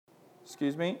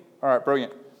Excuse me. All right,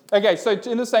 brilliant. Okay, so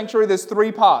in the sanctuary, there's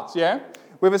 3 parts, yeah?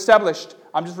 We've established,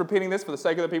 I'm just repeating this for the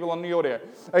sake of the people on the audio,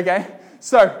 okay?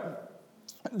 So,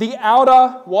 the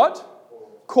outer, what?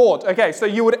 Court. Okay, so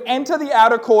you would enter the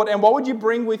outer court, and what would you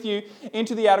bring with you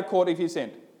into the outer court if you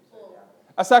sinned?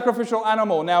 A sacrificial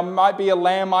animal. Now, might be a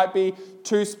lamb, might be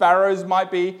 2 sparrows,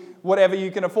 might be whatever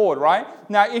you can afford, right?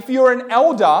 Now, if you're an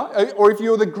elder, or if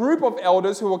you're the group of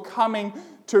elders who are coming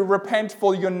to repent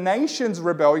for your nation's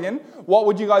rebellion, what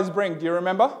would you guys bring? Do you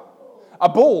remember? A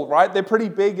bull, right? They're pretty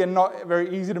big and not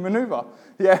very easy to maneuver.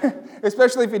 Yeah,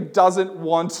 especially if it doesn't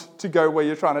want to go where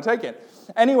you're trying to take it.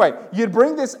 Anyway, you'd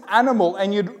bring this animal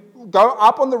and you'd go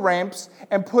up on the ramps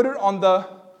and put it on the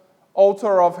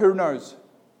altar of who knows?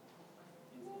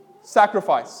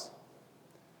 Sacrifice.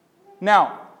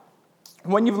 Now,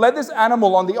 when you've led this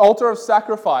animal on the altar of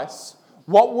sacrifice,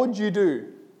 what would you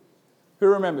do? Who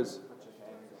remembers?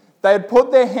 They'd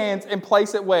put their hands and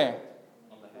place it where?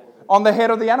 On the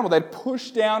head of the animal. They'd push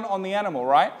down on the animal,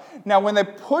 right? Now, when they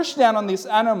push down on this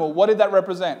animal, what did that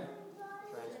represent?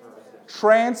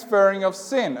 Transferring of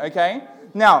sin, okay?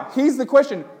 Now, here's the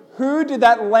question. Who did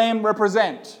that lamb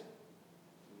represent?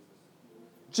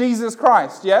 Jesus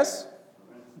Christ, yes?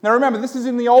 Now remember, this is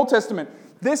in the Old Testament.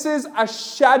 This is a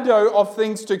shadow of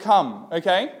things to come,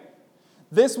 okay?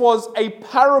 This was a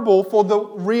parable for the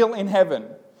real in heaven.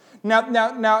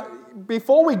 Now,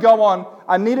 before we go on,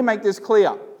 I need to make this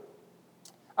clear.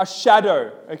 A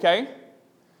shadow, okay?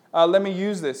 Let me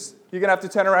use this. You're going to have to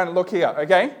turn around and look here,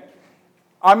 okay?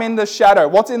 I'm in the shadow.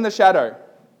 What's in the shadow?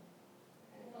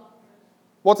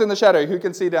 What's in the shadow? Who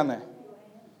can see down there?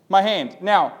 My hand.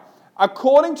 Now,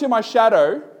 according to my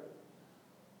shadow,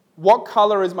 what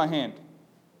color is my hand?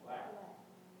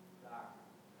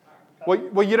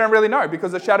 Well, you don't really know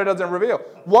because the shadow doesn't reveal.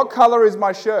 What color is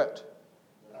my shirt?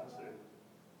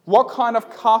 What kind of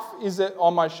cuff is it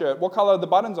on my shirt? What color are the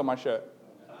buttons on my shirt?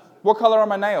 What color are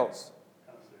my nails?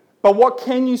 But what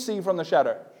can you see from the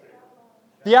shadow?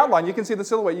 The outline. You can see the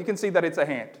silhouette. You can see that it's a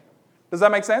hand. Does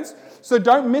that make sense? So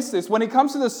don't miss this. When it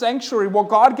comes to the sanctuary, what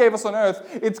God gave us on earth,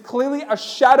 it's clearly a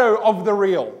shadow of the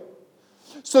real.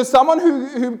 So someone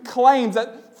who claims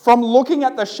that from looking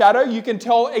at the shadow, you can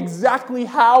tell exactly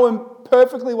how and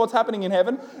perfectly what's happening in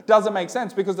heaven, doesn't make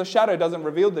sense because the shadow doesn't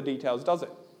reveal the details, does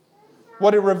it?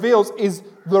 What it reveals is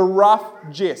the rough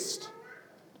gist.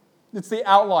 It's the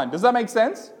outline. Does that make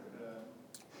sense?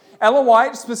 Ellen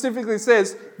White specifically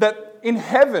says that in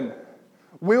heaven,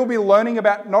 we'll be learning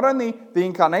about not only the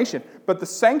incarnation, but the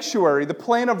sanctuary, the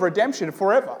plan of redemption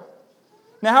forever.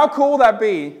 Now, how cool would that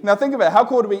be? Now, think about it. How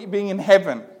cool would it be being in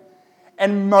heaven?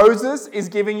 And Moses is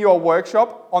giving you a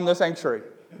workshop on the sanctuary.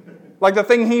 Like the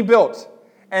thing he built.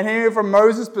 And hearing it from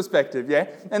Moses' perspective, yeah?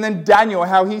 And then Daniel,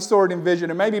 how he saw it in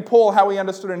vision. And maybe Paul, how he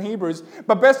understood in Hebrews.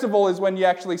 But best of all is when you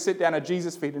actually sit down at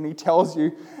Jesus' feet and he tells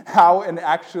you how and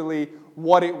actually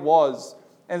what it was.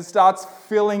 And starts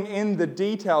filling in the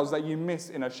details that you miss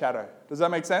in a shadow. Does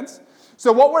that make sense?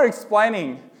 So what we're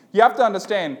explaining, you have to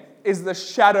understand, is the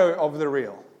shadow of the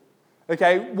real.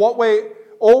 Okay?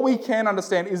 All we can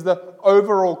understand is the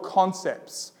overall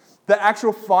concepts. The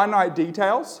actual finite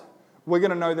details, we're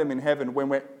going to know them in heaven when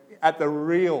we're at the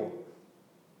real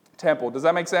temple. Does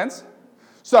that make sense?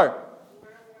 So,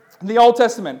 in the Old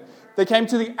Testament, they came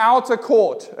to the outer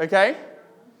court, okay?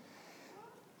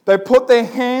 They put their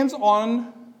hands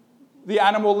on the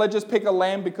animal. Let's just pick a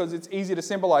lamb because it's easy to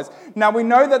symbolize. Now, we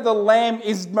know that the lamb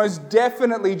is most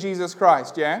definitely Jesus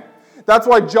Christ, yeah? That's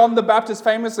why John the Baptist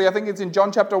famously, I think it's in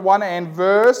John chapter 1 and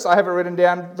I have it written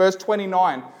down, verse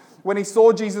 29. When he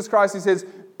saw Jesus Christ, he says,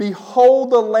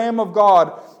 "Behold the Lamb of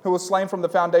God who was slain from the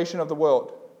foundation of the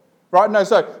world." Right? No,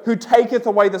 so, who taketh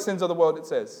away the sins of the world, it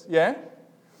says. Yeah?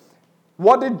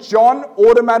 What did John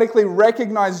automatically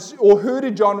recognize, or who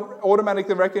did John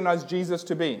automatically recognize Jesus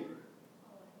to be?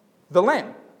 The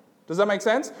Lamb. Does that make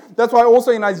sense? That's why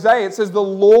also in Isaiah it says, "The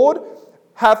Lord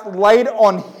hath laid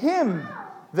on him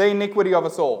the iniquity of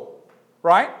us all."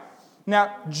 Right?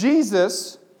 Now,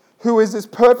 Jesus, who is this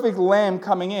perfect lamb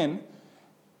coming in,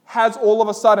 has all of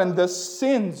a sudden the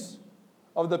sins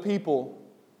of the people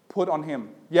put on him.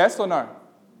 Yes or no?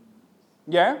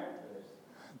 Yeah?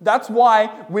 That's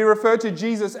why we refer to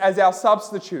Jesus as our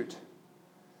substitute.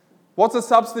 What's a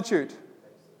substitute?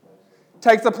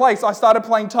 Takes the place. I started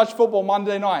playing touch football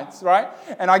Monday nights, right?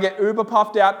 And I get uber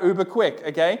puffed out, uber quick,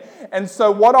 okay? And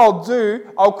so what I'll do,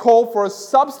 I'll call for a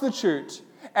substitute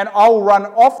and I'll run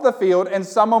off the field and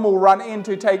someone will run in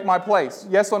to take my place.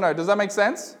 Yes or no? Does that make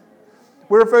sense?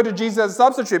 We refer to Jesus as a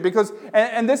substitute because,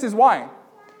 and this is why.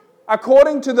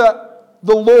 According to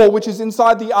the law which is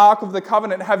inside the Ark of the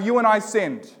Covenant, have you and I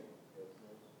sinned?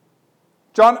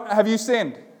 John, have you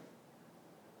sinned?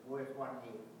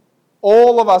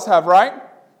 All of us have, right?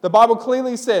 The Bible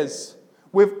clearly says,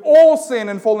 we've all sinned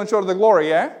and fallen short of the glory,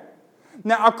 yeah?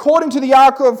 Now, according to the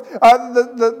ark of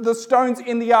the stones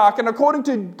in the ark, and according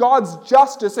to God's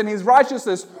justice and His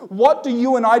righteousness, what do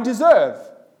you and I deserve?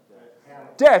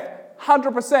 Death,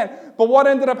 100%. But what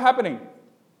ended up happening?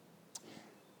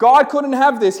 God couldn't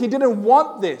have this. He didn't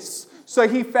want this. So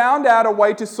He found out a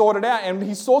way to sort it out, and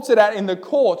He sorts it out in the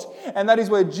court, and that is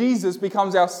where Jesus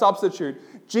becomes our substitute.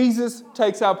 Jesus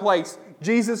takes our place.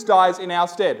 Jesus dies in our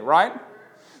stead, right?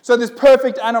 So this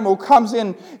perfect animal comes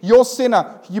in, you're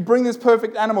sinner, you bring this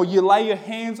perfect animal, you lay your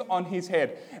hands on His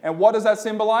head. And what does that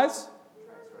symbolize?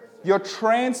 You're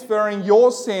transferring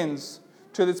your sins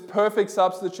to this perfect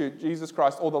substitute, Jesus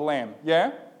Christ, or the Lamb,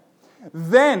 yeah?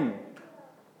 Then,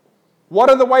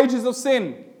 what are the wages of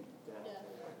sin?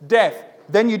 Death.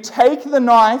 Then you take the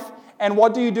knife, and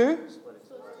what do?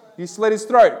 You slit His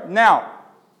throat. Now,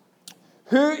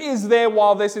 who is there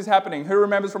while this is happening? Who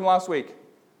remembers from last week?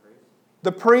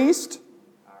 The priest,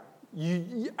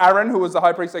 Aaron, who was the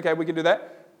high priest, okay, we can do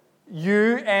that.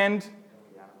 You and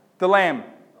the lamb,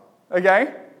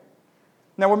 okay?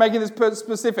 Now we're making this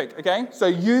specific, okay? So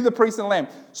you, the priest, and the lamb.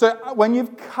 So when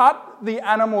you've cut the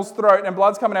animal's throat and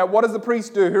blood's coming out, what does the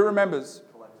priest do? Who remembers?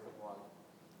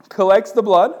 Collects the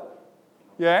blood,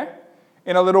 yeah,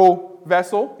 in a little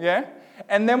vessel, yeah?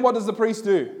 And then what does the priest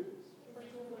do?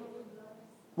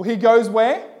 Well, he goes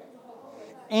where?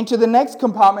 Into the next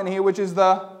compartment here, which is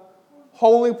the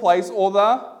holy place or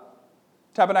the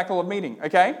tabernacle of meeting,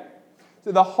 okay?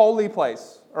 So the holy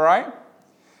place, all right?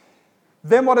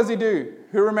 Then what does he do?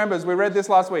 Who remembers? We read this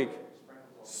last week.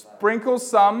 Sprinkles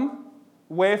some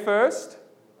where first?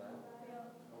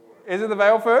 Is it the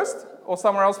veil first or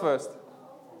somewhere else first?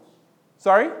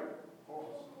 Sorry?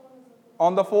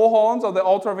 On the four horns of the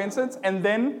altar of incense, and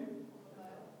then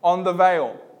on the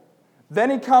veil. Then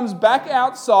he comes back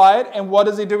outside, and what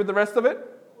does he do with the rest of it?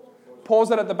 Pours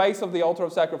it at the base of the altar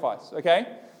of sacrifice,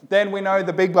 okay? Then we know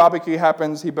the big barbecue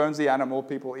happens, he burns the animal,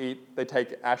 people eat, they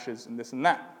take ashes and this and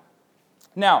that.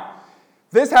 Now,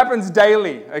 this happens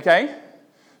daily, okay?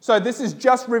 So this is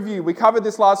just review. We covered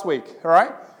this last week, all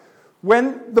right?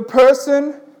 When the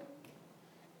person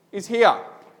is here,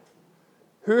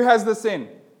 who has the sin?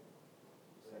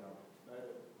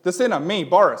 The sinner, me,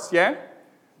 Boris, yeah?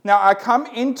 Now, I come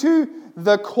into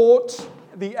the court,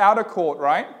 the outer court,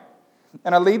 right?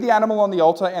 And I leave the animal on the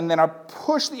altar, and then I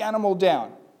push the animal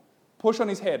down. Push on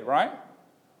his head, right?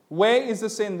 Where is the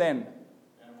sin then?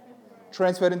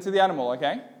 Transferred into the animal,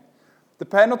 okay? The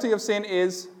penalty of sin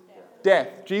is death.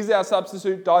 Jesus, our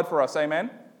substitute, died for us,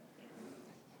 amen?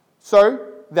 So,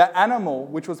 the animal,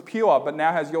 which was pure, but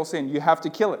now has your sin, you have to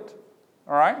kill it,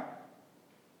 all right?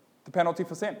 The penalty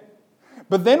for sin.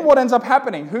 But then what ends up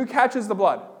happening? Who catches the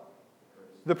blood?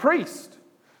 The priest.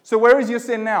 So where is your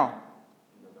sin now?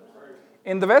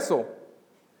 In the vessel.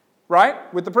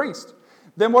 Right? With the priest.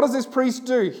 Then what does this priest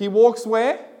do? He walks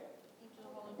where?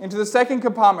 Into the second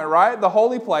compartment, right? The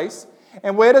holy place.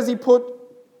 And where does he put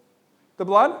the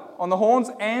blood? On the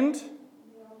horns and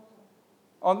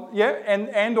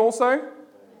and also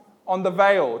on the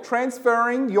veil.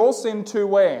 Transferring your sin to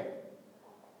where?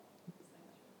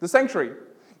 The sanctuary.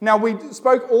 Now we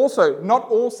spoke also, not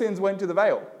all sins went to the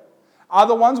veil.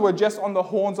 Other ones were just on the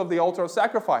horns of the altar of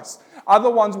sacrifice.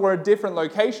 Other ones were at different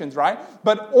locations, right?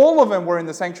 But all of them were in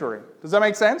the sanctuary. Does that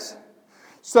make sense?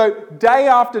 So day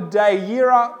after day,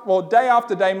 day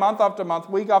after day, month after month,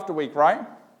 week after week, right?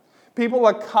 People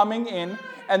are coming in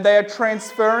and they are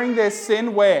transferring their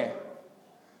sin where?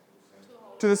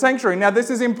 To the sanctuary. Now this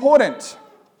is important.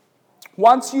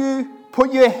 Once you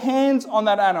put your hands on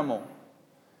that animal,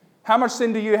 how much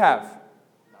sin do you have?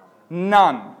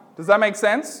 None. Does that make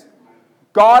sense?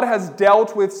 God has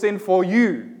dealt with sin for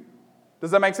you.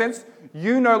 Does that make sense?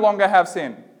 You no longer have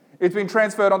sin. It's been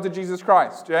transferred onto Jesus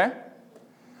Christ, yeah?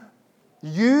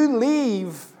 You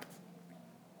leave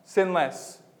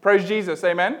sinless. Praise Jesus,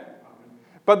 amen?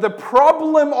 But the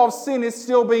problem of sin is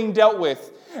still being dealt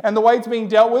with. And the way it's being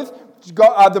dealt with,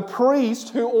 the priest,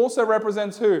 who also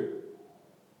represents who?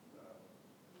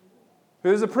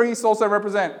 Who does the priest also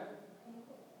represent?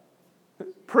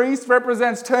 Priest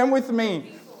represents, turn with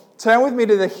me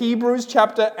to the Hebrews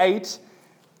chapter 8.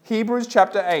 Hebrews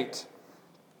chapter 8.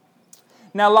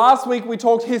 Now last week we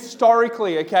talked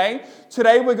historically, okay?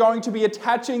 Today we're going to be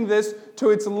attaching this to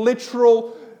its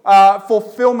literal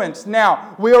fulfillment.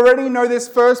 Now, we already know this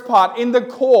first part. In the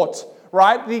court,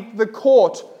 right? The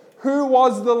court. Who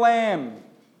was the lamb?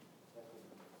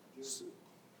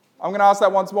 I'm going to ask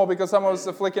that once more because some of us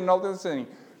are flicking not listening.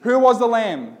 Who was the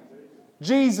lamb?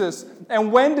 Jesus.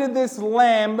 And when did this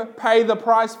lamb pay the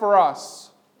price for us?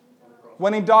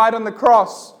 When he died on the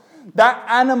cross. That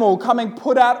animal coming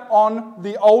put out on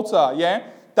the altar, yeah?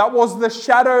 That was the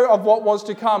shadow of what was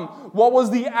to come. What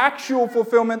was the actual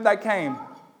fulfillment that came?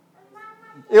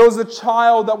 It was a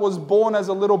child that was born as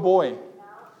a little boy.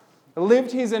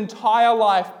 Lived his entire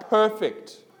life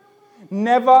perfect.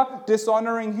 Never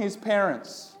dishonoring his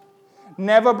parents.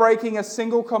 Never breaking a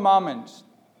single commandment.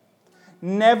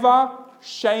 Never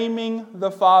shaming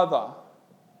the father.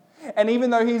 And even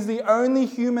though he's the only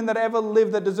human that ever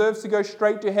lived that deserves to go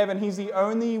straight to heaven, he's the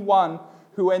only one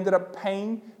who ended up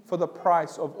paying for the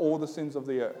price of all the sins of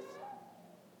the earth.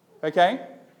 Okay?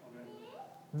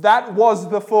 That was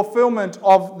the fulfillment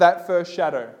of that first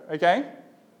shadow. Okay?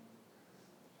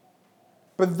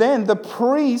 But then the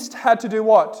priest had to do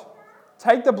what?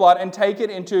 Take the blood and take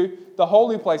it into the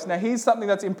holy place. Now here's something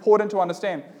that's important to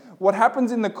understand. What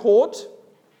happens in the court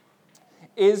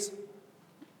is,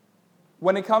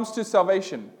 when it comes to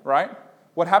salvation, right?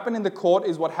 What happened in the court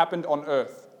is what happened on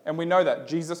earth. And we know that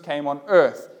Jesus came on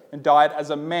earth and died as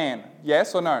a man.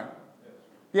 Yes or no?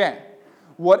 Yes. Yeah.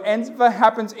 Whatever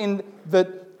happens in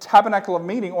the tabernacle of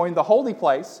meeting or in the holy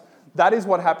place, that is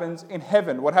what happens in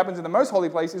heaven. What happens in the most holy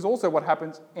place is also what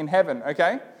happens in heaven,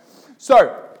 okay?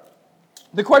 So,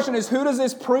 the question is, who does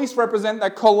this priest represent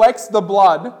that collects the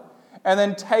blood and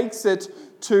then takes it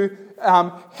to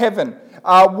heaven?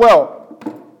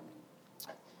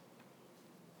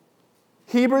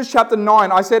 Hebrews chapter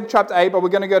 9. I said chapter 8, but we're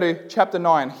going to go to chapter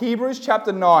 9. Hebrews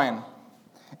chapter 9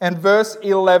 and verse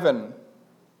 11.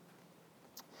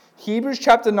 Hebrews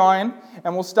chapter 9,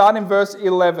 and we'll start in verse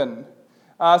 11.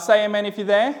 Say amen if you're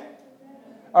there.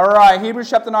 All right, Hebrews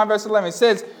chapter 9, verse 11. It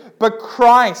says, "But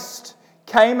Christ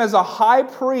came as a high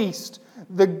priest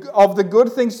of the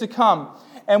good things to come,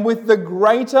 and with the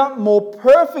greater, more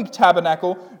perfect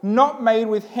tabernacle, not made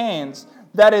with hands,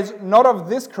 that is, not of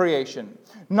this creation.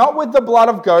 Not with the blood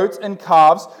of goats and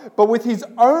calves, but with his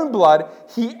own blood,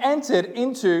 he entered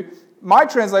into," my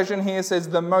translation here says,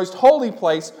 "the most holy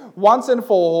place, once and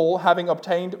for all, having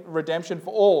obtained redemption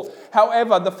for all."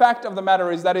 However, the fact of the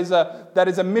matter is that is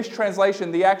a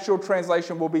mistranslation. The actual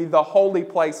translation will be the holy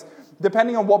place.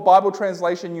 Depending on what Bible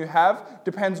translation you have,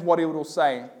 depends what it will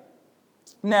say.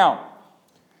 Now,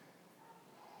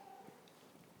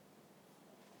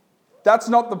 that's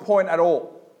not the point at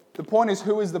all. The point is,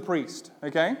 who is the priest?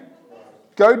 Okay?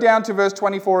 Go down to verse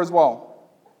 24 as well.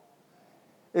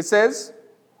 It says,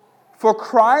 "For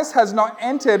Christ has not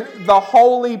entered the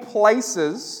holy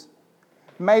places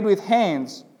made with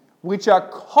hands, which are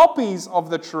copies of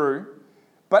the true,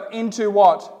 but into"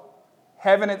 what?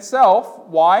 Heaven itself.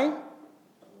 Why?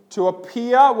 To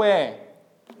appear where?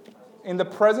 In the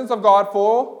presence of God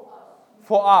for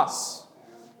us.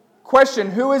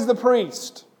 Question, who is the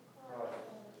priest?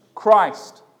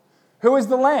 Christ. Who is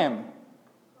the lamb?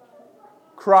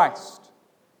 Christ.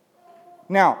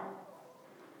 Now,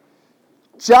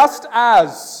 just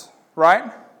as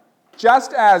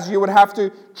you would have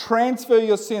to transfer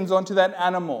your sins onto that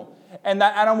animal, and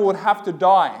that animal would have to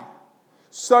die,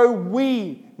 so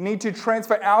we need to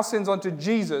transfer our sins onto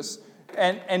Jesus,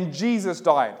 and Jesus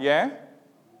died, yeah?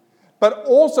 But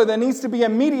also there needs to be a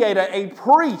mediator, a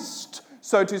priest,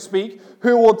 so to speak,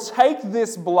 who will take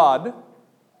this blood,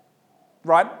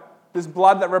 right? This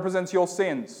blood that represents your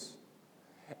sins,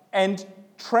 and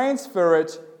transfer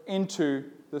it into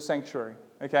the sanctuary,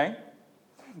 okay?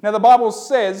 Now the Bible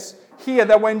says here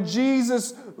that when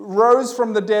Jesus rose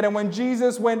from the dead and when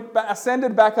Jesus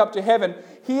ascended back up to heaven,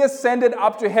 he ascended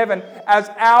up to heaven as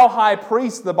our high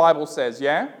priest, the Bible says,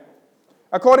 yeah?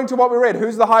 According to what we read,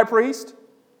 who's the high priest?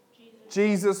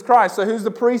 Jesus Christ. So who's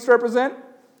the priest represent?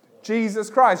 Jesus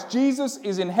Christ. Jesus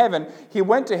is in heaven. He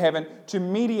went to heaven to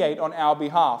mediate on our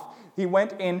behalf. He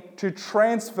went in to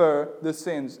transfer the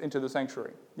sins into the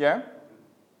sanctuary. Yeah?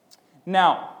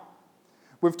 Now,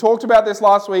 we've talked about this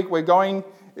last week. We're going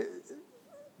a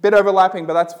bit overlapping,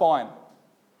 but that's fine.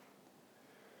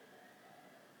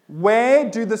 Where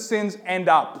do the sins end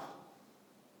up?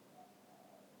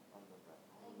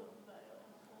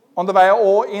 On the veil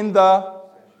or in the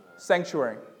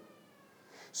sanctuary.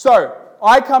 So,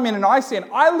 I come in and I sin.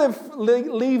 I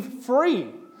leave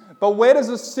free. But where does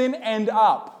the sin end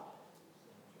up?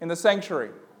 In the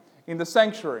sanctuary. In the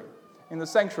sanctuary. In the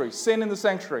sanctuary. Sin in the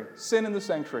sanctuary. Sin in the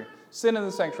sanctuary. Sin in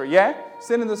the sanctuary. Yeah?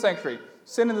 Sin in the sanctuary.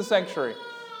 Sin in the sanctuary.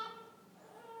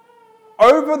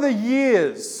 Over the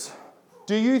years,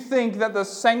 do you think that the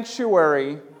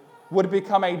sanctuary would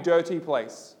become a dirty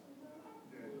place?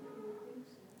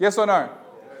 Yes or no?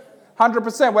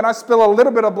 100%. When I spill a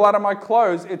little bit of blood on my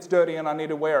clothes, it's dirty and I need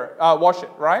to wash it,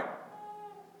 right?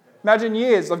 Imagine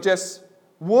years of just,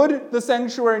 would the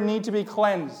sanctuary need to be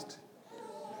cleansed?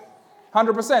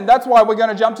 100%. That's why we're going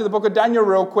to jump to the book of Daniel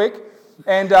real quick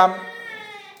and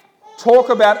talk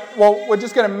about, well, we're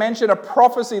just going to mention a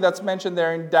prophecy that's mentioned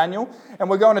there in Daniel. And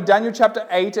we're going to Daniel chapter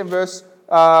 8 and verse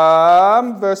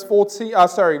 14,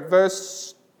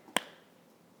 verse...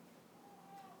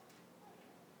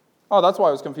 Oh, that's why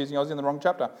it was confusing. I was in the wrong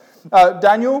chapter.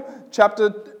 Daniel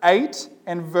chapter 8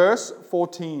 and verse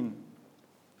 14.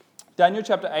 Daniel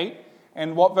chapter 8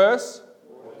 and what verse?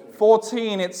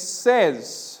 14. It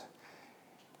says,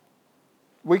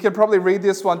 we could probably read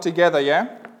this one together,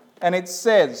 yeah? And it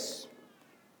says,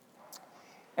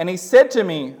 and he said to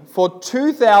me, for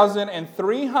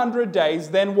 2,300 days,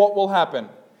 then what will happen?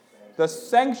 The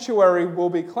sanctuary will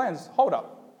be cleansed. Hold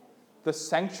up. The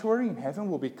sanctuary in heaven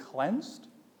will be cleansed?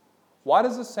 Why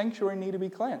does the sanctuary need to be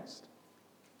cleansed?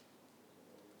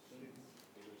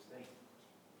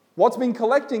 What's been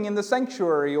collecting in the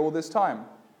sanctuary all this time?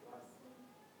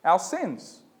 Our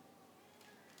sins.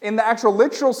 In the actual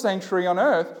literal sanctuary on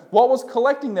earth, what was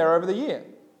collecting there over the year?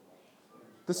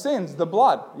 The sins, the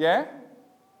blood, yeah?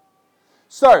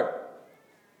 So,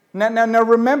 now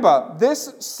remember,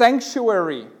 this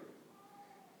sanctuary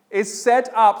is set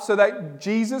up so that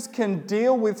Jesus can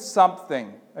deal with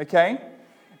something, okay?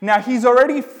 Now, he's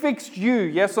already fixed you,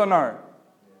 yes or no?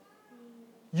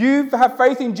 You have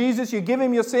faith in Jesus, you give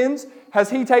him your sins.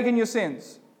 Has he taken your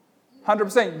sins?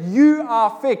 100%. You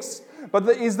are fixed. But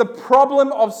is the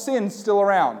problem of sin still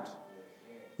around?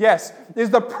 Yes.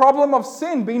 Is the problem of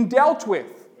sin being dealt with?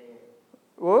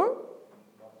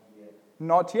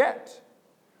 Not yet.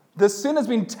 The sin has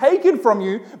been taken from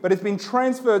you, but it's been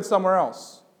transferred somewhere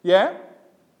else. Yeah?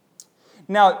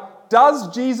 Now,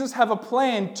 does Jesus have a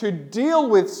plan to deal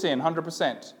with sin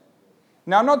 100%?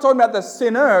 Now, I'm not talking about the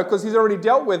sinner, because he's already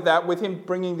dealt with that with him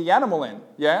bringing the animal in,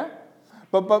 yeah?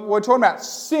 But we're talking about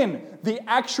sin, the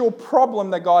actual problem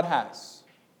that God has.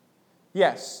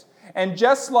 Yes. And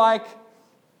just like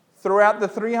throughout the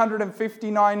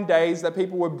 359 days that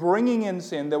people were bringing in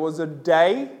sin, there was a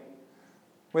day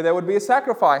where there would be a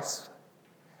sacrifice,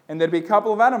 and there'd be a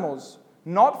couple of animals,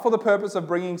 not for the purpose of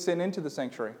bringing sin into the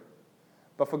sanctuary,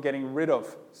 but for getting rid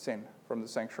of sin from the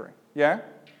sanctuary. Yeah?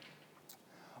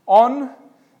 On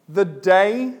the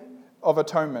Day of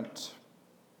Atonement,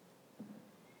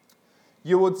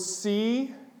 you would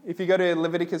see, if you go to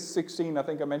Leviticus 16, I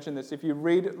think I mentioned this, if you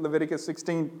read Leviticus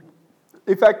 16,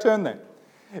 in fact, turn there.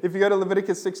 If you go to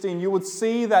Leviticus 16, you would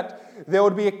see that there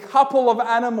would be a couple of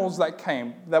animals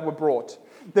that were brought.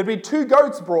 There'd be 2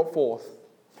 goats brought forth.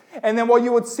 And then what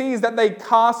you would see is that they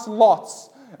cast lots.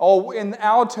 Or in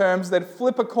our terms, they'd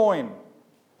flip a coin,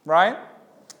 right?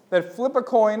 They'd flip a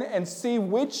coin and see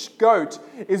which goat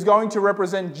is going to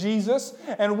represent Jesus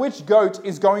and which goat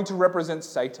is going to represent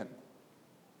Satan.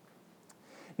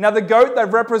 Now, the goat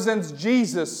that represents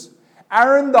Jesus,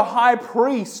 Aaron the high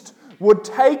priest would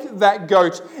take that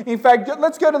goat. In fact,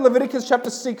 let's go to Leviticus chapter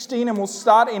 16 and we'll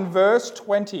start in verse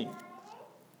 20.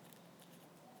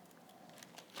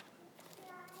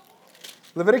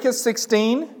 Leviticus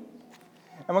 16, and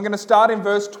we're going to start in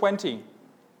verse 20.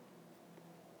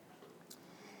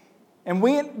 And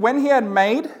when he had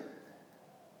made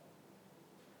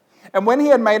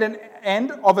an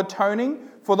end of atoning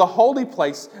for the holy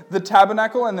place, the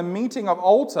tabernacle and the meeting of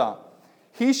altar,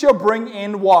 he shall bring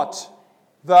in what?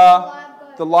 The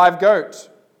live goat.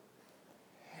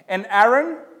 And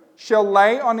Aaron shall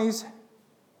lay on his...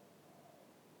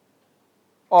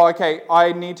 Oh, okay,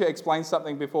 I need to explain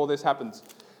something before this happens.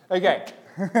 Okay,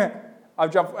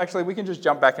 actually, we can just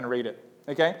jump back and read it.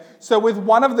 Okay, so with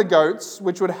one of the goats,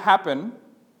 which would happen,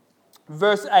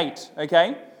 verse 8,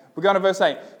 okay? We're going to verse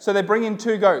 8. So they bring in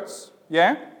 2 goats,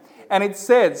 yeah? And it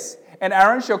says, and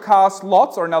Aaron shall cast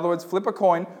lots, or in other words, flip a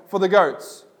coin, for the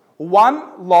goats.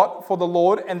 One lot for the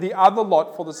Lord and the other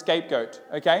lot for the scapegoat,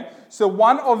 okay? So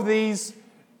one of these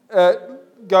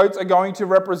goats are going to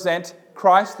represent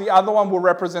Christ, the other one will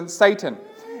represent Satan.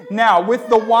 Now, with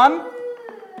the one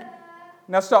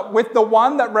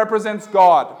that represents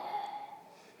God,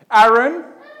 Aaron,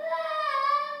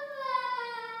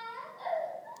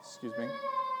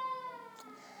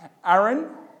 Aaron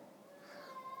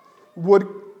would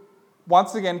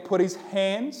once again put his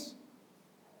hands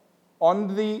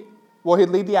on he'd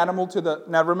lead the animal to the...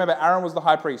 Now remember, Aaron was the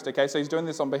high priest, okay? So he's doing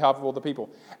this on behalf of all the people.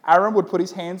 Aaron would put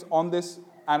his hands on this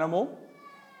animal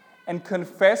and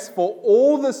confess for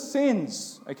all the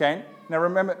sins, okay? Now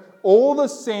remember, all the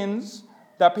sins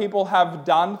that people have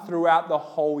done throughout the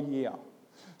whole year.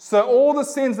 So all the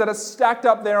sins that are stacked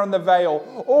up there on the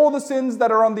veil, all the sins that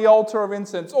are on the altar of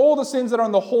incense, all the sins that are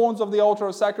on the horns of the altar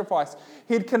of sacrifice,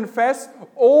 he'd confess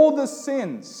all the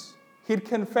sins. He'd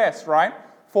confess, right?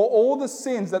 For all the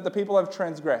sins that the people have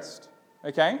transgressed,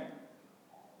 okay?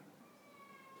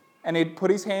 and he'd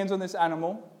put his hands on this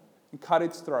animal and cut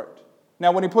its throat.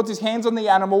 Now, when he puts his hands on the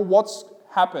animal, what's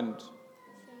happened?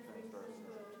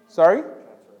 Sorry?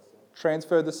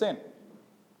 Transfer the sin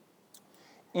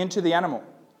into the animal.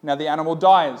 Now, the animal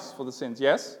dies for the sins,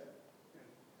 yes?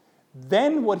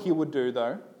 Then what he would do,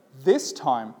 though, this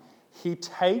time, he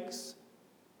takes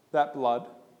that blood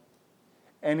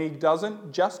and he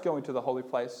doesn't just go into the holy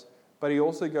place, but he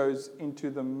also goes into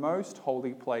the most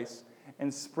holy place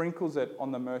and sprinkles it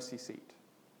on the mercy seat.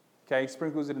 Okay,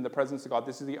 sprinkles it in the presence of God.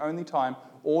 This is the only time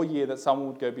all year that someone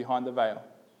would go behind the veil.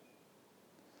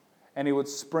 And he would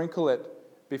sprinkle it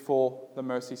before the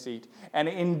mercy seat. And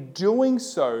in doing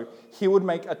so, he would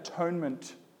make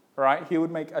atonement, right? He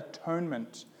would make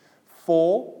atonement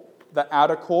for the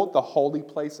outer court, the holy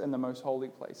place, and the most holy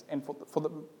place, and for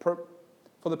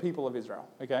the people of Israel,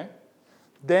 okay?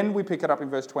 Then we pick it up in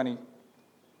verse 20.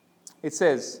 It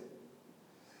says,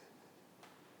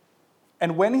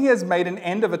 "And when he has made an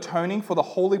end of atoning for the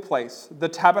holy place, the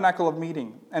tabernacle of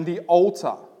meeting, and the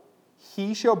altar,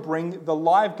 he shall bring the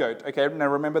live goat." Okay, now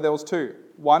remember there was two.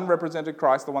 One represented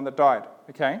Christ, the one that died,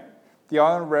 okay? The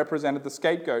other represented the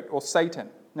scapegoat, or Satan.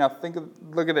 Now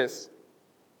look at this.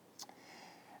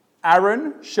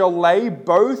 "Aaron shall lay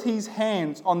both his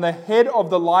hands on the head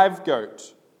of the live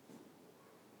goat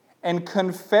and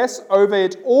confess over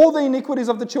it all the iniquities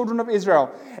of the children of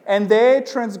Israel and their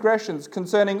transgressions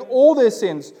concerning all their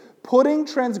sins, putting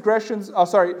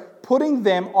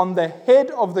them on the head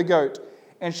of the goat,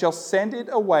 and shall send it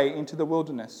away into the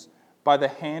wilderness by the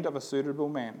hand of a suitable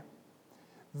man.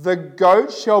 The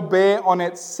goat shall bear on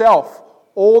itself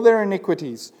all their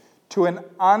iniquities to an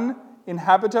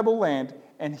uninhabitable land,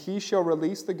 and he shall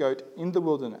release the goat in the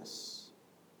wilderness.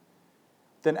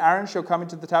 Then Aaron shall come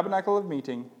into the tabernacle of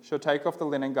meeting, shall take off the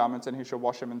linen garments, and he shall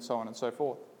wash them, and so on and so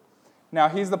forth." Now,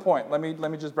 here's the point. Let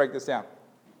me just break this down.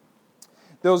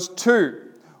 There was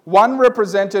two. One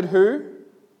represented who?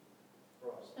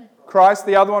 Christ.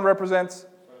 The other one represents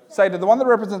Satan. The one that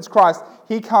represents Christ,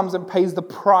 he comes and pays the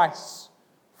price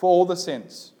for all the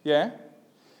sins. Yeah?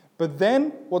 But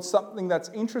then, what's something that's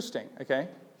interesting? Okay?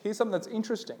 Here's something that's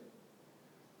interesting.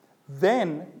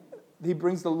 Then he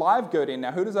brings the live goat in.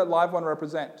 Now, who does that live one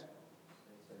represent?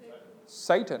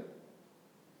 Satan.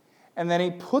 And then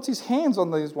he puts his hands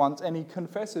on these ones and he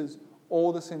confesses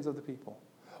all the sins of the people.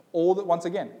 Once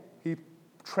again, he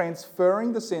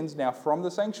transferring the sins now from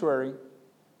the sanctuary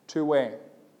to where?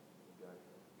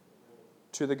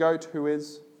 To the goat, who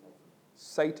is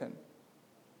Satan.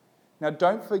 Now,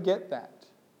 don't forget that.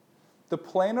 The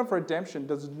plan of redemption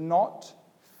does not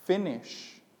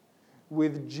finish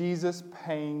with Jesus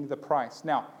paying the price.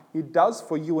 Now, it does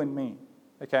for you and me,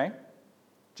 okay?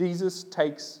 Jesus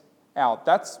takes out.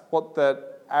 That's what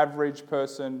the average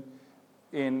person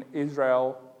in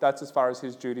Israel, that's as far as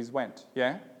his duties went,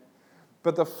 yeah?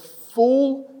 But the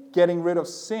full getting rid of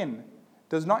sin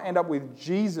does not end up with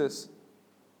Jesus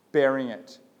bearing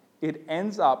it. It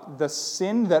ends up, the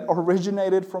sin that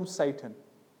originated from Satan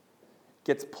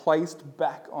gets placed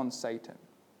back on Satan.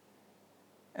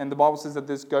 And the Bible says that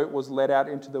this goat was led out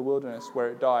into the wilderness where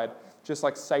it died, just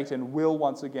like Satan will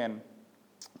once again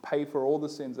pay for all the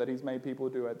sins that he's made people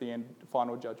do at the end,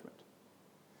 final judgment.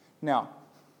 Now,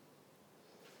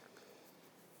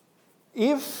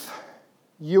 if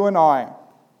you and I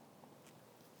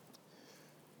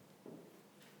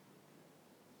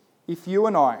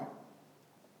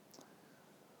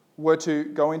were to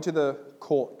go into the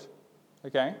court,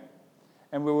 okay,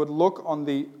 and we would look on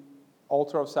the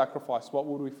altar of sacrifice, what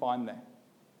would we find there?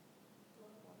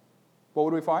 What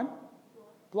would we find?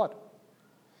 Blood.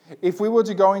 If we were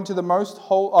to go into the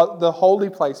the holy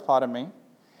place,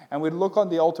 and we'd look on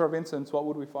the altar of incense, what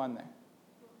would we find there?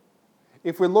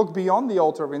 If we look beyond the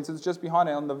altar of incense, just behind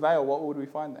it on the veil, what would we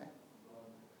find there?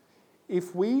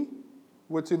 If we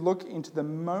were to look into the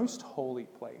most holy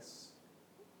place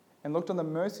and looked on the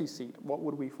mercy seat, what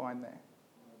would we find there?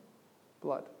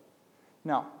 Blood.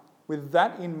 Now, with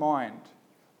that in mind,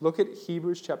 look at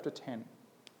Hebrews chapter 10.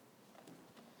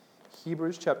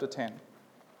 Hebrews chapter 10.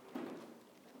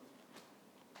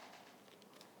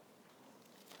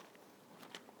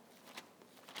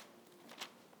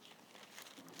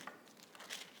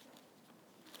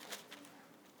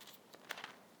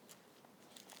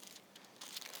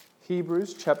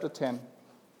 Hebrews chapter 10.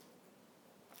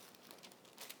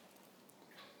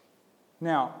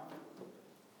 Now,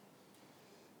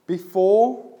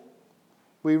 before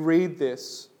we read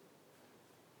this,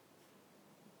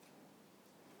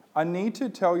 I need to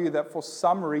tell you that for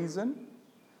some reason,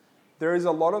 there is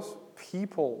a lot of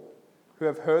people who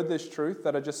have heard this truth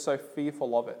that are just so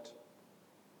fearful of it.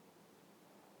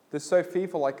 They're so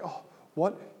fearful, like, oh,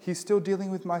 What? He's still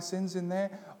dealing with my sins in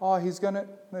there? Oh, he's going to...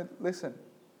 No, listen.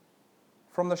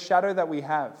 From the shadow that we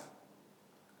have,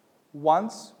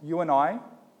 once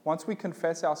we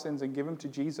confess our sins and give them to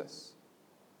Jesus,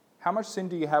 how much sin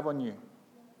do you have on you?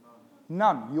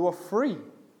 None. You are free.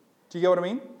 Do you get what I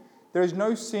mean? There is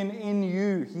no sin in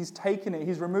you. He's taken it.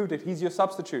 He's removed it. He's your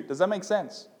substitute. Does that make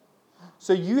sense?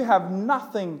 So you have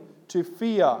nothing to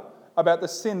fear about the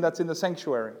sin that's in the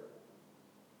sanctuary.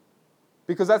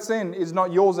 Because that sin is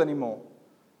not yours anymore.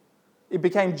 It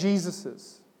became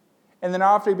Jesus's. And then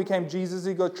after he became Jesus,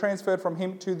 he got transferred from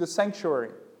him to the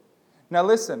sanctuary. Now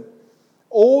listen,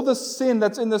 all the sin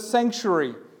that's in the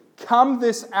sanctuary, come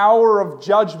this hour of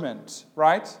judgment,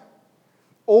 right?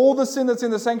 All the sin that's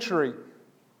in the sanctuary,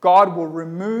 God will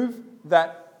remove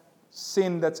that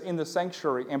sin that's in the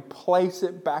sanctuary and place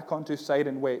it back onto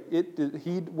Satan where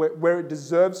it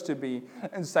deserves to be,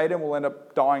 and Satan will end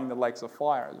up dying in the lakes of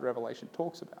fire, as Revelation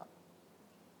talks about.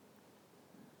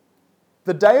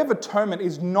 The Day of Atonement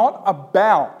is not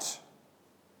about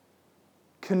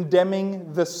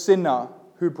condemning the sinner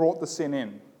who brought the sin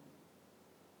in.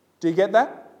 Do you get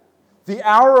that? The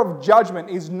hour of judgment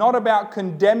is not about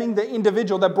condemning the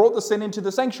individual that brought the sin into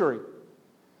the sanctuary.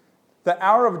 The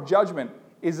hour of judgment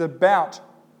is about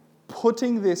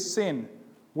putting this sin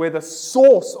where the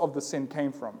source of the sin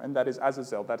came from, and that is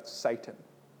Azazel, that's Satan.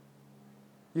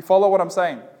 You follow what I'm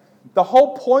saying? The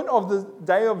whole point of the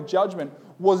Day of Judgment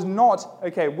was not,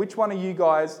 okay, which one of you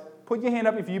guys, put your hand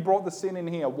up if you brought the sin in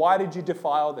here. Why did you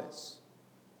defile this?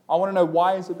 I want to know,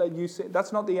 why is it that you sin?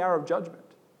 That's not the hour of judgment.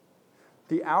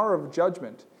 The hour of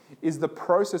judgment is the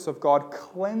process of God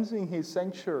cleansing his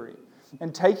sanctuary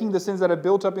and taking the sins that are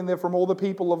built up in there from all the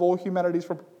people of all humanities,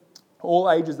 from all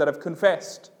ages that have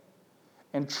confessed,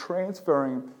 and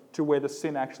transferring to where the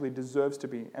sin actually deserves to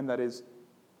be, and that is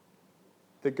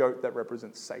the goat that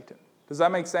represents Satan. Does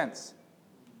that make sense?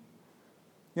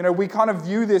 You know, we kind of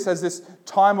view this as this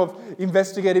time of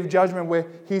investigative judgment where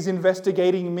he's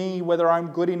investigating me whether I'm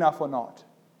good enough or not.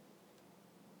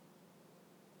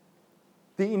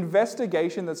 The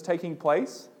investigation that's taking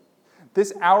place,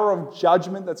 this hour of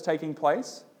judgment that's taking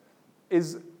place,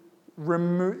 it's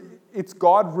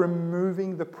God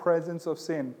removing the presence of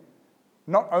sin,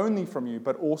 not only from you,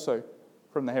 but also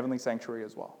from the heavenly sanctuary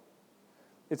as well.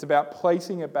 It's about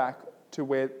placing it back to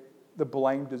where the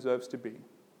blame deserves to be.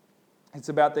 It's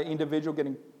about the individual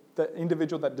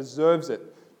that deserves it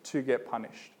to get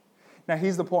punished. Now,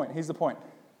 here's the point.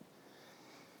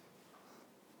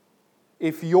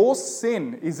 If your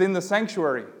sin is in the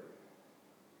sanctuary,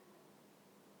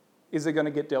 is it going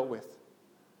to get dealt with?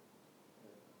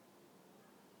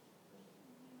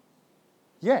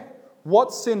 Yeah.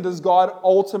 What sin does God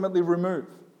ultimately remove?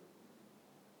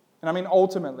 And I mean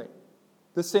ultimately.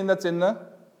 The sin that's in the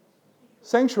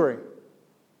sanctuary.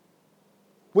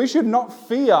 We should not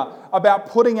fear about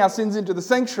putting our sins into the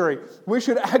sanctuary. We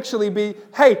should actually be,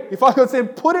 hey, if I got sin,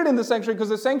 put it in the sanctuary, because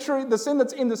the sin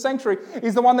that's in the sanctuary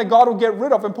is the one that God will get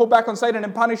rid of and put back on Satan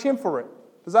and punish him for it.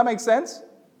 Does that make sense?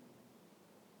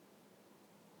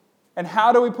 And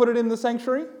how do we put it in the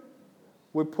sanctuary?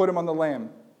 We put him on the lamb.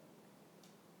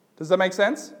 Does that make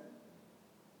sense?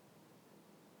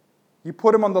 You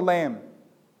put him on the lamb.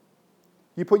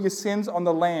 You put your sins on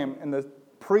the lamb, and the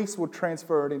priest will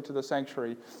transfer it into the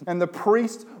sanctuary. And the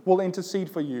priest will intercede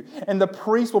for you. And the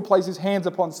priest will place his hands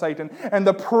upon Satan. And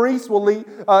the priest will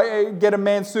get a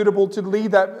man suitable to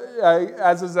lead that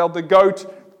Azazel, the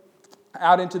goat,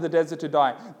 out into the desert to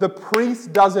die. The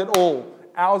priest does it all.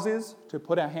 Ours is to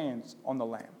put our hands on the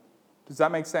lamb. Does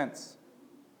that make sense?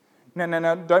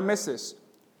 No, don't miss this.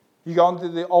 You go onto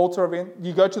the altar of it,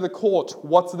 you go to the court,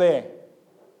 what's there?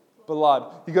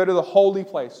 Blood. You go to the holy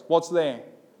place, what's there?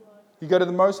 You go to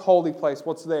the most holy place,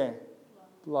 what's there?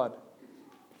 Blood.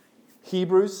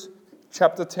 Hebrews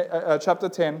chapter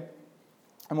 10,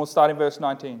 and we'll start in verse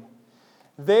 19.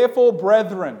 Therefore,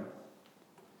 brethren,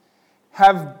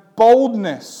 have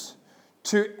boldness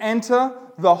to enter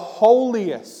the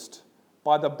holiest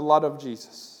by the blood of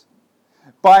Jesus,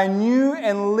 by a new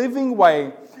and living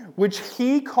way which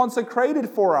he consecrated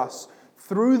for us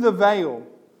through the veil,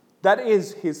 that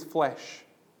is his flesh.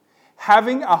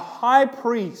 Having a high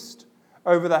priest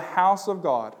over the house of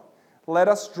God, let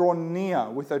us draw near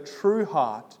with a true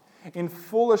heart in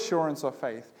full assurance of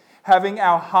faith, having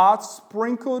our hearts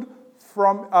sprinkled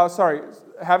from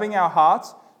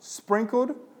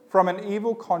an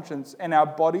evil conscience and our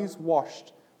bodies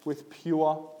washed with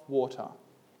pure water.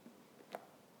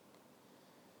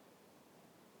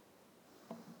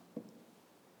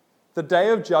 The day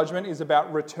of judgment is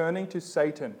about returning to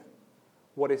Satan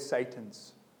what is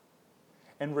Satan's,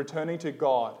 and returning to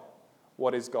God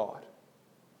what is God.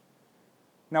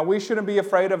 Now, we shouldn't be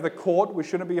afraid of the court. We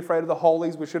shouldn't be afraid of the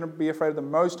holies. We shouldn't be afraid of the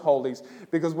most holies,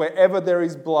 because wherever there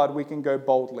is blood, we can go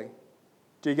boldly.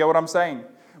 Do you get what I'm saying?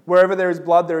 Wherever there is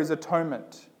blood, there is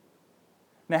atonement.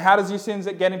 Now, how does your sins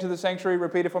get into the sanctuary?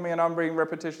 Repeat it for me. I know I'm being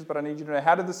repetitious, but I need you to know.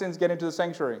 How did the sins get into the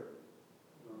sanctuary?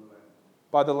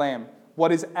 By the Lamb.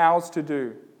 What is ours to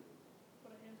do?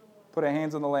 Put our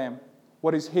hands on the Lamb.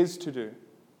 What is His to do?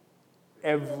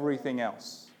 Everything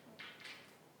else.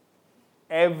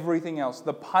 Everything else.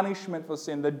 The punishment for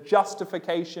sin, the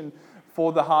justification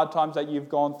for the hard times that you've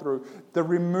gone through, the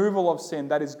removal of sin,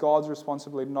 that is God's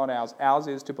responsibility, not ours. Ours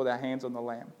is to put our hands on the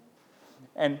Lamb.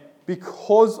 And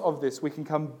because of this, we can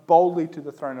come boldly to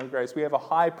the throne of grace. We have a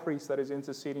high priest that is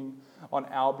interceding on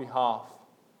our behalf.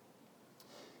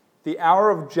 The hour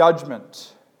of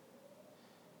judgment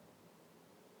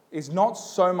is not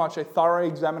so much a thorough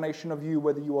examination of you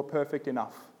whether you are perfect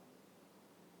enough.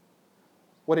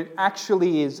 What it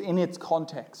actually is, in its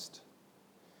context,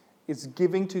 is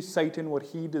giving to Satan what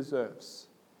he deserves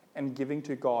and giving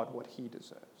to God what he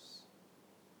deserves.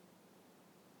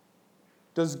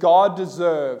 Does God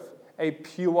deserve a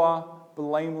pure,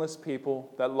 blameless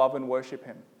people that love and worship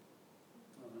Him?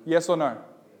 Yes or no?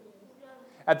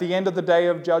 At the end of the day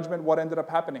of judgment, what ended up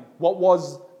happening? What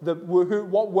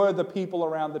were the people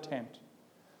around the tent?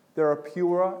 There are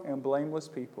pure and blameless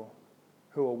people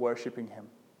who are worshiping Him.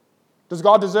 Does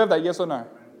God deserve that? Yes or no?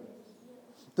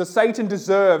 Does Satan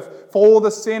deserve, for all the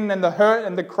sin and the hurt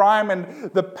and the crime and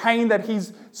the pain that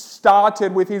he's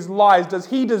started with his lies, does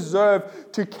he deserve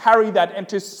to carry that and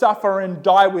to suffer and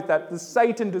die with that? Does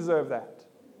Satan deserve that?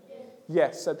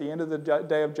 Yes, at the end of the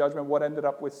day of judgment, what ended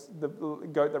up with the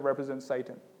goat that represents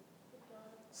Satan?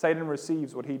 Satan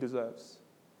receives what he deserves.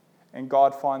 And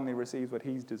God finally receives what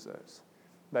he deserves.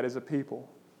 That is a people,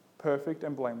 perfect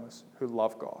and blameless, who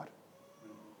love God.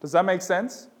 Does that make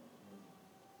sense?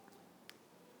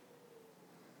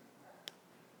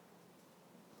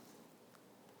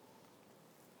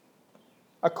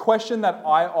 A question that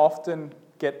I often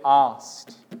get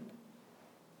asked.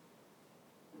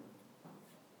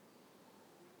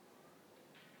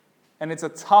 And it's a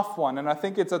tough one, and I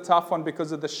think it's a tough one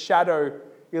because of the shadow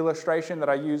illustration that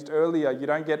I used earlier. You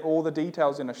don't get all the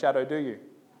details in a shadow, do you? You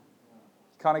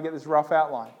kind of get this rough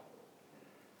outline.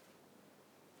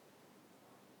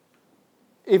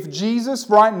 If Jesus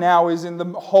right now is in the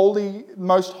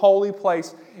most holy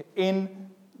place in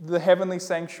the heavenly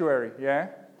sanctuary, yeah?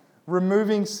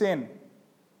 Removing sin,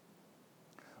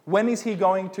 when is He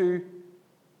going to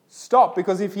stop?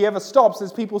 Because if He ever stops,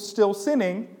 there's people still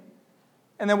sinning,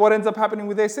 and then what ends up happening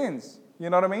with their sins? You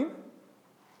know what I mean?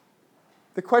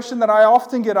 The question that I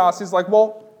often get asked is like,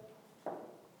 well,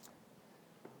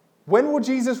 when will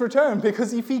Jesus return?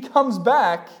 Because if He comes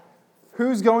back,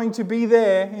 who's going to be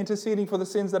there interceding for the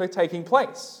sins that are taking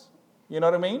place? You know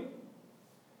what I mean?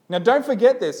 Now, don't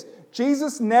forget this.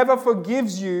 Jesus never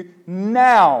forgives you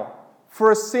now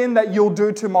for a sin that you'll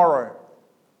do tomorrow.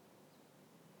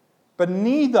 But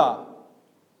neither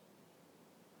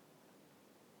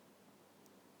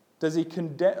does He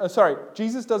condemn...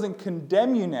 Jesus doesn't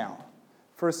condemn you now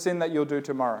for a sin that you'll do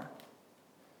tomorrow.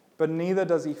 But neither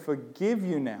does He forgive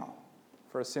you now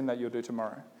for a sin that you'll do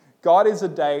tomorrow. God is a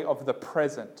day of the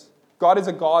present. God is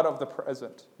a God of the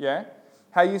present. Yeah?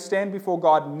 How you stand before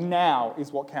God now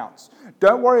is what counts.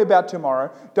 Don't worry about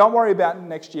tomorrow. Don't worry about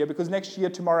next year, because next year,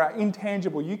 tomorrow are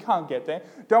intangible. You can't get there.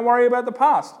 Don't worry about the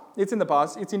past. It's in the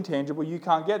past. It's intangible. You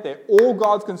can't get there. All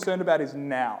God's concerned about is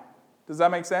now. Does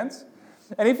that make sense?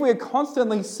 And if we're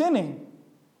constantly sinning,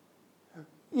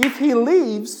 if He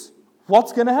leaves,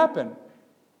 what's going to happen?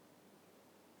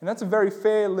 And that's a very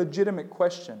fair, legitimate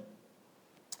question.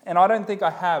 And I don't think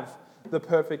I have the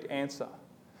perfect answer.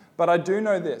 But I do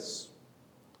know this.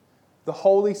 The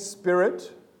Holy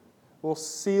Spirit will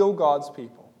seal God's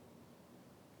people.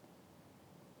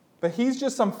 But here's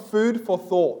just some food for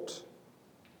thought.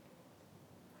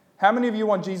 How many of you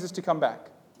want Jesus to come back?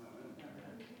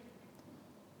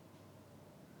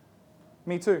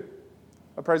 Me too.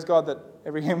 I praise God that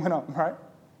every hand went up, right?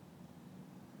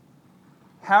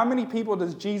 How many people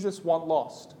does Jesus want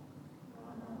lost?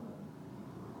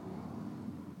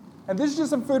 And this is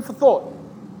just some food for thought.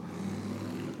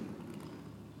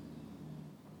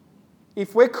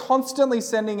 If we're constantly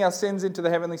sending our sins into the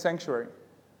heavenly sanctuary,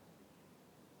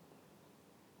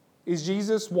 is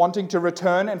Jesus wanting to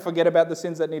return and forget about the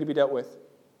sins that need to be dealt with?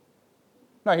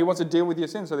 No, He wants to deal with your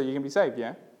sins so that you can be saved,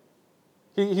 yeah?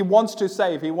 He wants to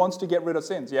save. He wants to get rid of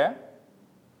sins, yeah?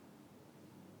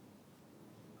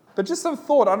 But just some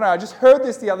thought, I don't know, I just heard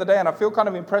this the other day and I feel kind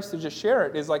of impressed to just share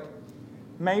it, is like,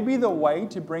 maybe the way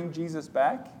to bring Jesus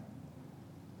back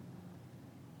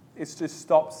is to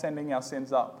stop sending our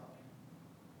sins up.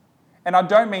 And I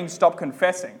don't mean stop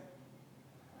confessing.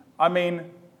 I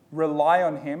mean rely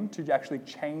on Him to actually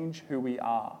change who we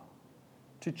are,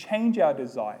 to change our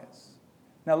desires.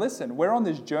 Now listen, we're on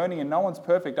this journey and no one's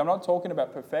perfect. I'm not talking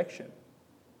about perfection.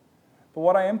 But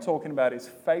what I am talking about is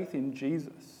faith in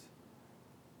Jesus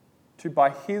to,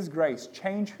 by His grace,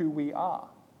 change who we are,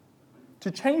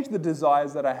 to change the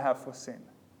desires that I have for sin.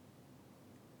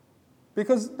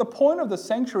 Because the point of the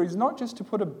sanctuary is not just to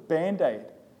put a Band-Aid.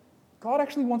 God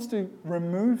actually wants to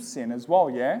remove sin as well,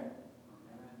 yeah?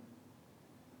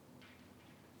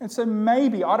 And so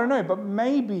maybe, I don't know, but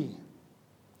maybe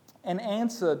an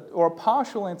answer or a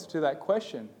partial answer to that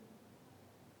question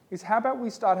is, how about we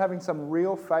start having some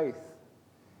real faith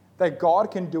that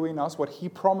God can do in us what He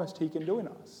promised He can do in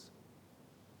us?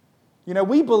 You know,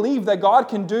 we believe that God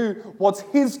can do what's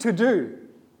His to do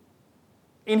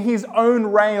in His own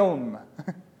realm.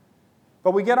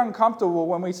 But we get uncomfortable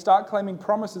when we start claiming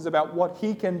promises about what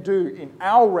He can do in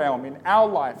our realm, in our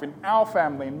life, in our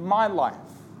family, in my life.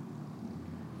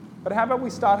 But how about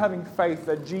we start having faith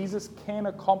that Jesus can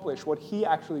accomplish what He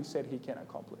actually said He can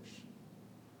accomplish?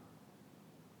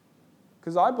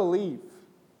 Because I believe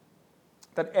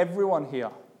that everyone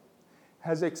here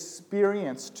has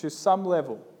experienced to some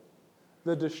level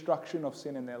the destruction of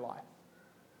sin in their life.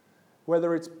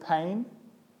 Whether it's pain,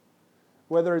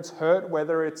 whether it's hurt,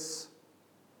 whether it's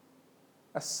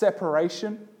a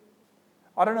separation,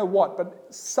 I don't know what,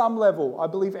 but some level, I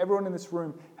believe everyone in this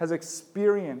room has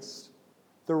experienced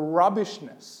the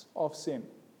rubbishness of sin.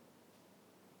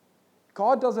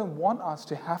 God doesn't want us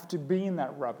to have to be in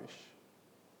that rubbish.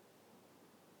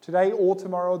 Today or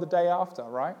tomorrow or the day after,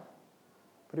 right?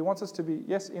 But He wants us to be,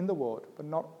 yes, in the world, but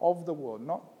not of the world.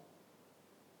 Not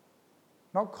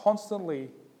constantly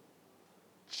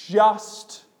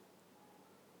just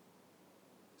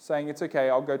saying, it's okay,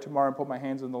 I'll go tomorrow and put my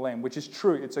hands on the lamb, which is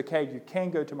true. It's okay, you can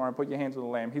go tomorrow and put your hands on the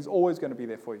lamb. He's always going to be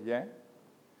there for you, yeah?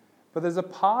 But there's a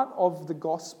part of the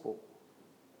gospel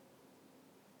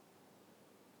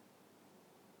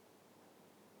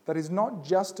that is not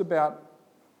just about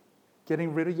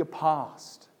getting rid of your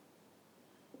past.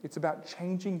 It's about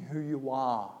changing who you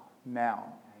are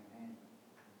now. Amen.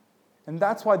 And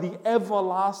that's why the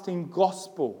everlasting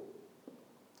gospel,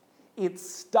 it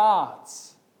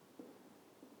starts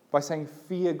by saying,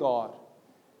 fear God.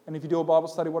 And if you do a Bible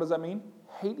study, what does that mean?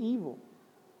 Hate evil.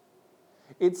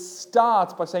 It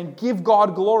starts by saying, give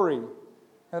God glory.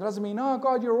 That doesn't mean, oh,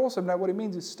 God, you're awesome. No, what it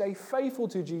means is stay faithful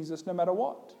to Jesus no matter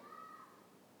what.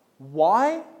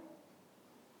 Why?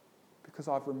 Because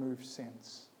I've removed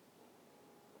sins.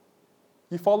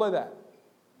 You follow that?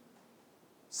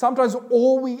 Sometimes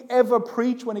all we ever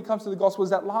preach when it comes to the gospel is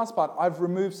that last part, I've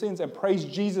removed sins, and praise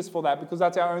Jesus for that, because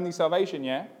that's our only salvation,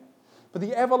 yeah? But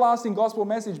the everlasting gospel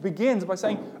message begins by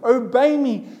saying, obey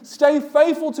me, stay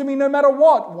faithful to me no matter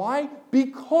what. Why?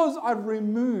 Because I've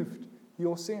removed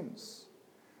your sins.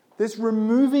 This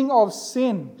removing of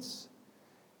sins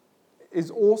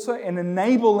is also an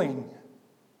enabling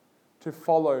to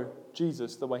follow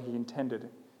Jesus the way He intended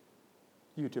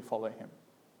you to follow Him.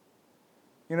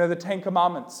 You know, the 10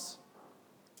 Commandments.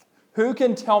 Who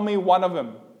can tell me one of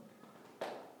them?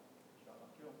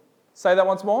 Say that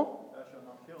once more.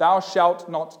 Thou shalt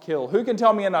not kill. Who can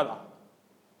tell me another?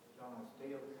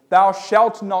 Thou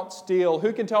shalt not steal.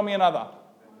 Who can tell me another?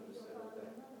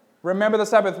 Remember the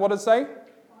Sabbath. What does it say?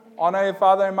 Honor your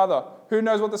father and mother. Who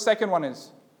knows what the second one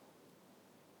is?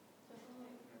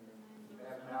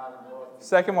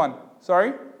 Second one.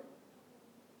 Sorry?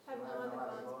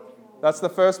 That's the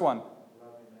first one.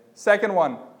 Second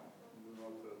one.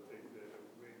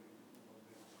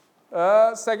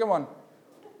 Second one.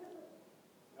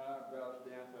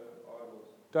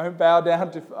 Don't bow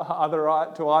down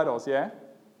to idols, yeah?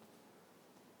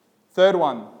 Third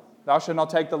one, thou shalt not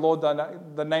take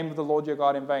the name of the Lord your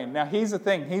God in vain. Now here's the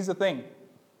thing.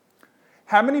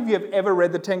 How many of you have ever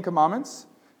read the 10 Commandments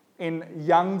in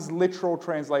Young's literal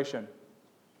translation?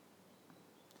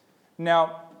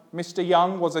 Now, Mr.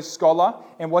 Young was a scholar,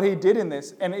 and what he did in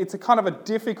this, and it's a kind of a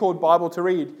difficult Bible to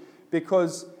read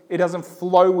because it doesn't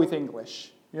flow with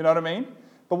English. You know what I mean?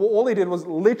 But all he did was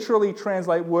literally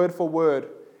translate word for word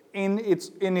in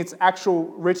its actual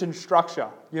written structure.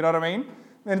 You know what I mean?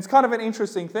 And it's kind of an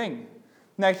interesting thing.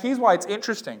 Now, here's why it's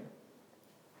interesting.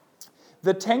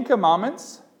 The 10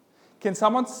 Commandments, can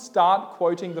someone start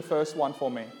quoting the first one for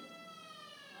me?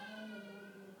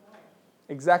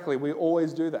 Exactly, we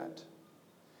always do that.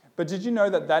 But did you know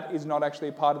that that is not actually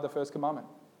a part of the first commandment?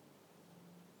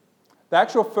 The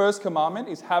actual first commandment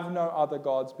is, have no other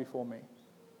gods before me.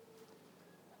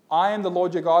 I am the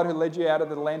Lord your God who led you out of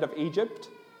the land of Egypt.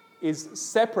 is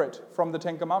separate from the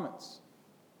Ten Commandments.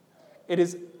 It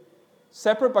is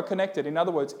separate but connected. In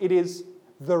other words, it is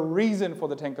the reason for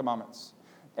the Ten Commandments.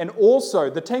 And also,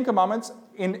 the Ten Commandments,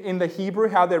 in the Hebrew,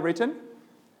 how they're written,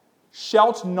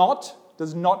 shalt not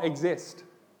does not exist.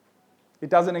 It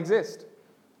doesn't exist.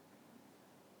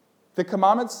 The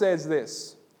commandment says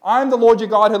this: I am the Lord your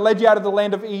God who led you out of the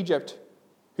land of Egypt,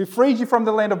 who freed you from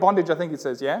the land of bondage, I think it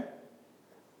says, yeah?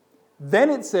 Then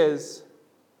it says,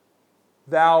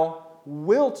 thou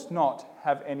wilt not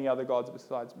have any other gods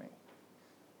besides me.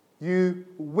 You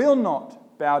will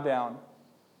not bow down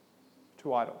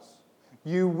to idols.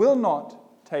 You will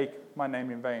not take my name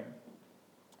in vain.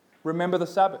 Remember the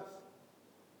Sabbath.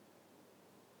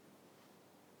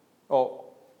 Oh,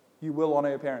 you will honor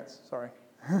your parents, sorry.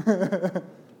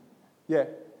 Yeah.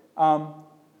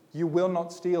 You will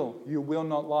not steal. You will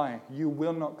not lie. You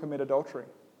will not commit adultery.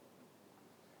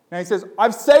 Now he says,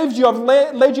 I've saved you. I've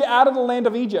led you out of the land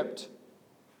of Egypt.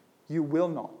 You will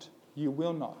not. You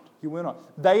will not. You will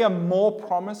not. They are more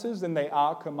promises than they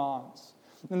are commands.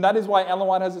 And that is why Ellen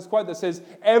White has this quote that says,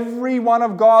 every one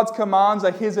of God's commands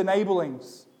are his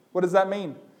enablings. What does that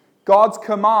mean? God's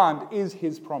command is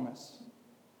his promise.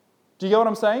 Do you get what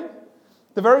I'm saying?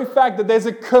 The very fact that there's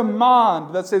a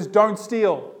command that says don't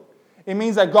steal, it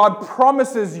means that God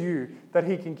promises you that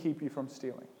he can keep you from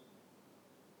stealing.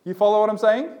 You follow what I'm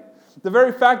saying? The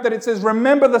very fact that it says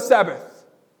remember the Sabbath,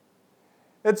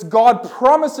 it's God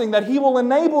promising that he will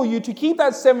enable you to keep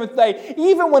that seventh day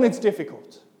even when it's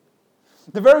difficult.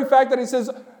 The very fact that it says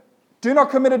do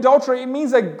not commit adultery, it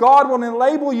means that God will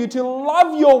enable you to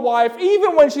love your wife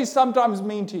even when she's sometimes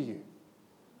mean to you.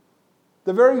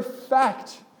 The very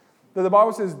fact that the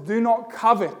Bible says do not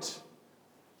covet,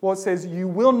 well, it says you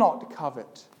will not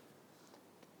covet,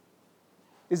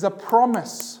 is a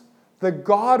promise that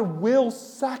God will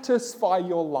satisfy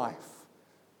your life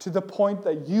to the point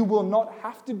that you will not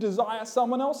have to desire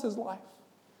someone else's life.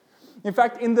 In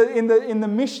fact, in the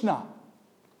Mishnah,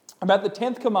 about the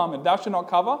 10th commandment, thou shalt not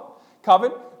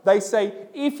covet, they say,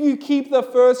 if you keep the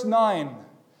first 9,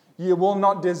 you will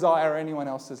not desire anyone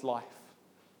else's life.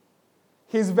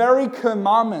 His very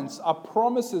commandments are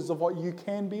promises of what you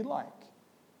can be like.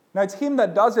 Now, it's him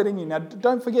that does it in you. Now,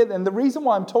 don't forget, and the reason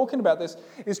why I'm talking about this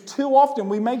is too often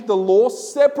we make the law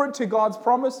separate to God's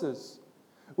promises.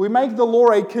 We make the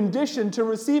law a condition to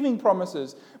receiving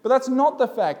promises. But that's not the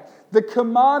fact. The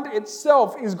command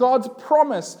itself is God's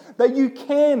promise that you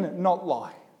can not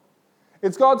lie.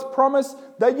 It's God's promise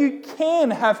that you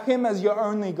can have him as your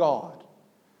only God.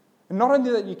 And not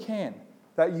only that you can,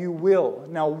 that you will.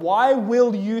 Now, why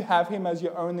will you have him as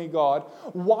your only God?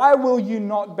 Why will you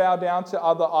not bow down to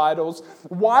other idols?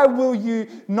 Why will you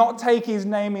not take his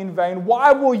name in vain?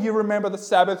 Why will you remember the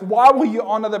Sabbath? Why will you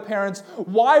honor the parents?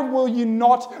 Why will you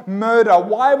not murder?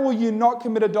 Why will you not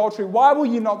commit adultery? Why will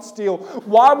you not steal?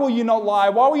 Why will you not lie?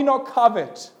 Why will you not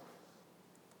covet?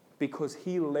 Because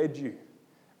he led you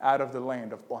out of the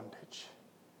land of bondage.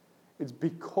 It's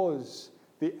because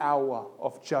the hour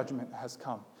of judgment has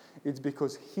come. It's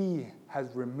because he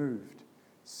has removed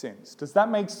sins. Does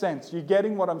that make sense? You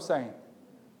getting what I'm saying?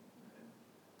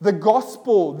 The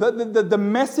gospel, the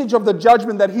message of the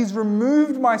judgment that he's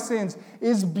removed my sins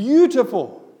is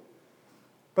beautiful.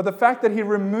 But the fact that he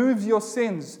removes your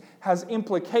sins has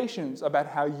implications about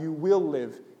how you will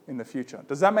live in the future.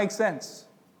 Does that make sense?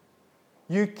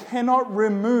 You cannot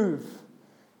remove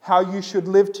how you should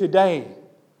live today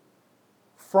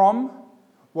from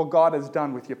what God has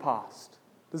done with your past.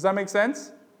 Does that make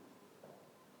sense?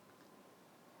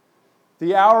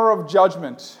 The hour of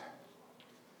judgment,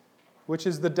 which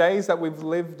is the days that we've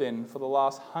lived in for the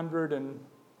last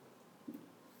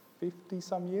 150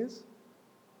 some years?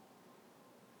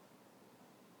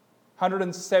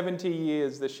 170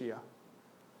 years this year.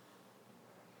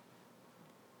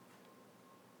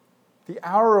 The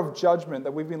hour of judgment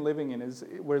that we've been living in is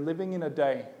we're living in a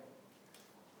day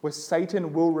where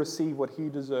Satan will receive what he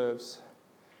deserves,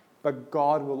 but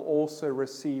God will also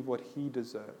receive what he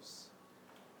deserves.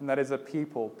 And that is a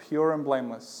people, pure and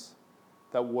blameless,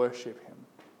 that worship him.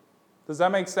 Does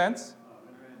that make sense?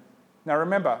 Amen. Now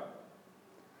remember,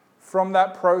 from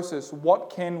that process,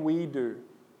 what can we do?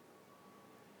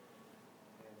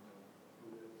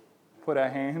 Put our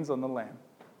hands on the Lamb.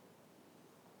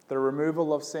 The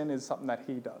removal of sin is something that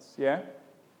he does, yeah?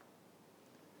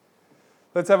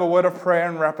 Let's have a word of prayer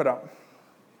and wrap it up.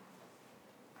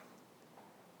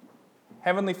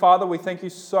 Heavenly Father, we thank you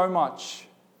so much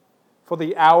for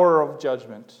the hour of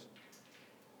judgment.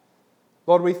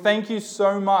 Lord, we thank you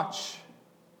so much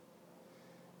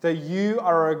that you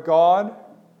are a God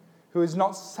who is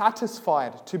not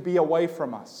satisfied to be away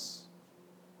from us.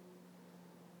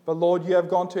 But Lord, you have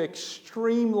gone to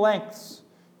extreme lengths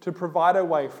to provide a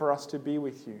way for us to be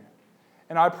with you.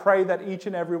 And I pray that each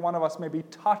and every one of us may be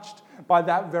touched by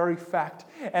that very fact,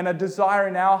 and a desire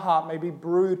in our heart may be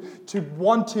brewed to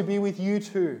want to be with you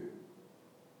too.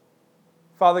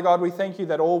 Father God, we thank you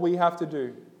that all we have to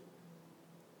do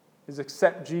is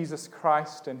accept Jesus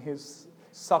Christ and his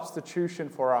substitution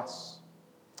for us.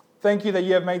 Thank you that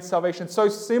you have made salvation so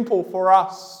simple for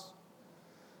us.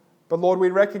 But Lord, we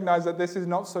recognize that this is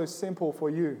not so simple for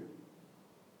you.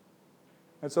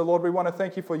 And so, Lord, we want to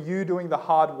thank you for you doing the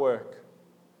hard work.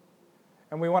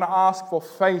 And we want to ask for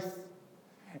faith.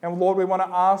 And Lord, we want to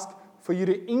ask for you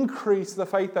to increase the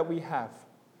faith that we have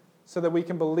so that we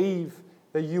can believe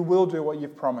that you will do what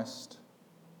you've promised.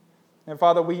 And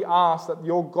Father, we ask that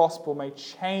your gospel may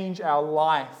change our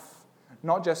life,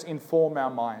 not just inform our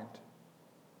mind.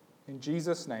 In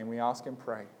Jesus' name we ask and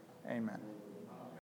pray. Amen.